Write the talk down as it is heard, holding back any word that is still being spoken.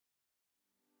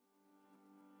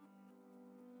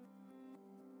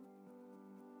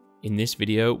In this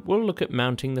video, we'll look at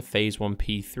mounting the Phase 1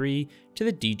 P3 to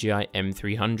the DJI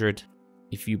M300.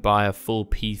 If you buy a full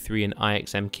P3 and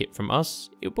IXM kit from us,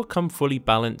 it will come fully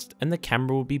balanced and the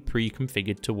camera will be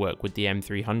pre-configured to work with the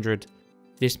M300.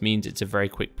 This means it's a very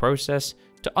quick process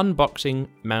to unboxing,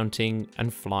 mounting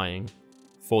and flying.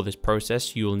 For this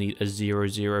process, you will need a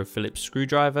 00 Phillips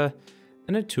screwdriver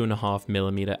and a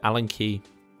 2.5mm Allen key.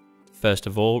 First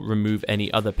of all, remove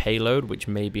any other payload which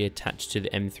may be attached to the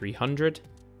M300.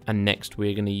 And next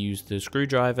we're going to use the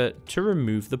screwdriver to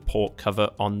remove the port cover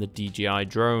on the DJI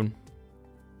drone.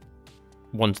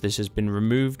 Once this has been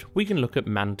removed, we can look at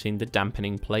mounting the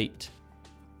dampening plate.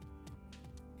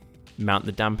 Mount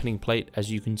the dampening plate as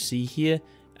you can see here,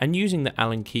 and using the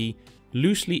Allen key,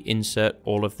 loosely insert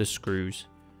all of the screws.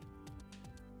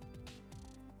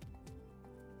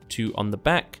 2 on the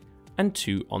back and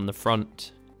 2 on the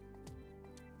front.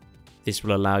 This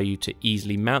will allow you to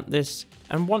easily mount this,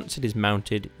 and once it is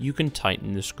mounted, you can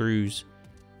tighten the screws.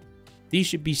 These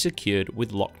should be secured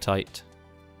with Loctite.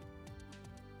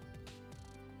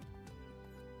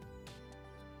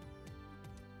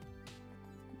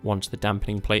 Once the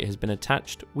dampening plate has been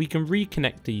attached, we can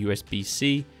reconnect the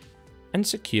USB-C and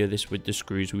secure this with the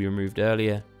screws we removed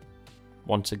earlier.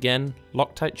 Once again,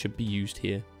 Loctite should be used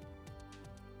here.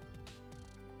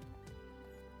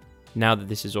 Now that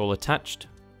this is all attached,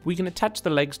 we can attach the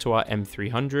legs to our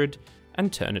M300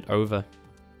 and turn it over.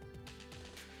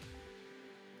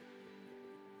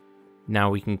 Now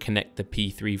we can connect the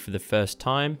P3 for the first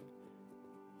time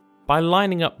by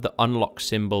lining up the unlock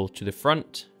symbol to the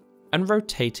front and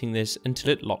rotating this until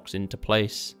it locks into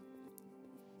place.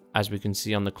 As we can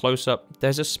see on the close-up,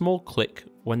 there's a small click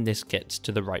when this gets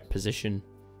to the right position.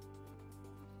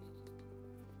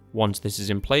 Once this is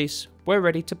in place, we're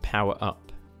ready to power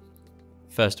up.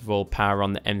 First of all, power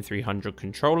on the M300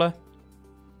 controller,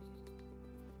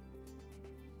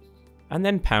 and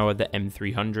then power the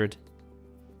M300.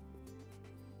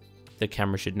 The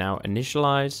camera should now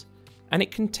initialize, and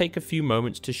it can take a few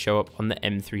moments to show up on the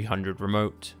M300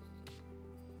 remote.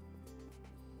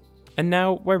 And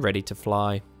now we're ready to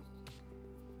fly.